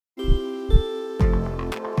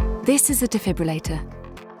This is a defibrillator.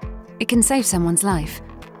 It can save someone's life,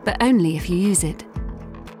 but only if you use it.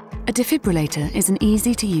 A defibrillator is an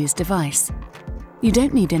easy-to-use device. You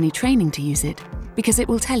don't need any training to use it because it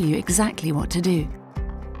will tell you exactly what to do.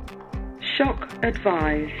 Shock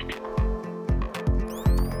advised.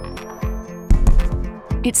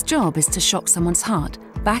 Its job is to shock someone's heart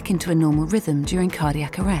back into a normal rhythm during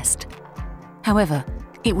cardiac arrest. However,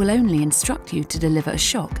 it will only instruct you to deliver a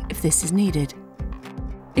shock if this is needed.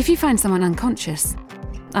 If you find someone unconscious,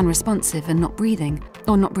 unresponsive and not breathing,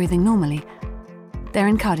 or not breathing normally, they're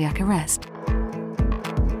in cardiac arrest.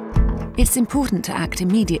 It's important to act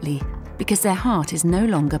immediately because their heart is no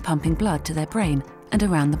longer pumping blood to their brain and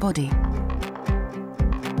around the body.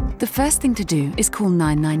 The first thing to do is call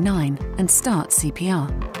 999 and start CPR.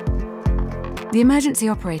 The emergency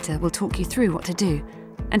operator will talk you through what to do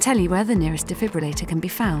and tell you where the nearest defibrillator can be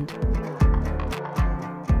found.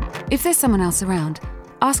 If there's someone else around,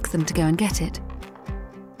 ask them to go and get it.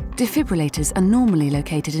 Defibrillators are normally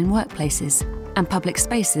located in workplaces and public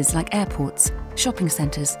spaces like airports, shopping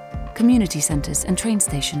centres, community centres and train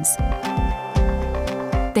stations.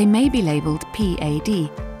 They may be labelled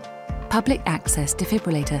PAD, Public Access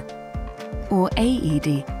Defibrillator, or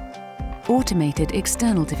AED, Automated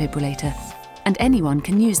External Defibrillator, and anyone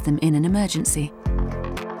can use them in an emergency.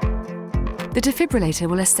 The defibrillator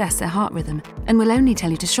will assess their heart rhythm and will only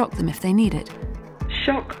tell you to shock them if they need it.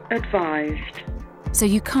 Shock advised. So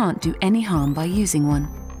you can't do any harm by using one.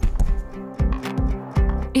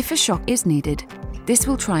 If a shock is needed, this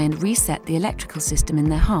will try and reset the electrical system in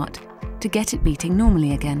their heart to get it beating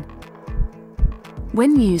normally again.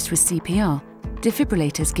 When used with CPR,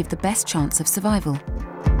 defibrillators give the best chance of survival.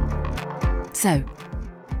 So,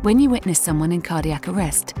 when you witness someone in cardiac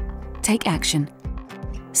arrest, take action.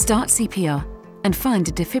 Start CPR and find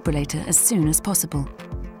a defibrillator as soon as possible.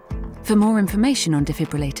 For more information on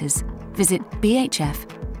defibrillators, visit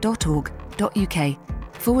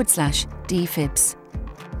bhf.org.uk/defibs.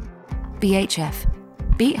 BHF.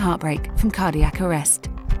 Beat heartbreak from cardiac arrest.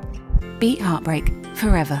 Beat heartbreak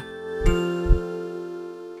forever.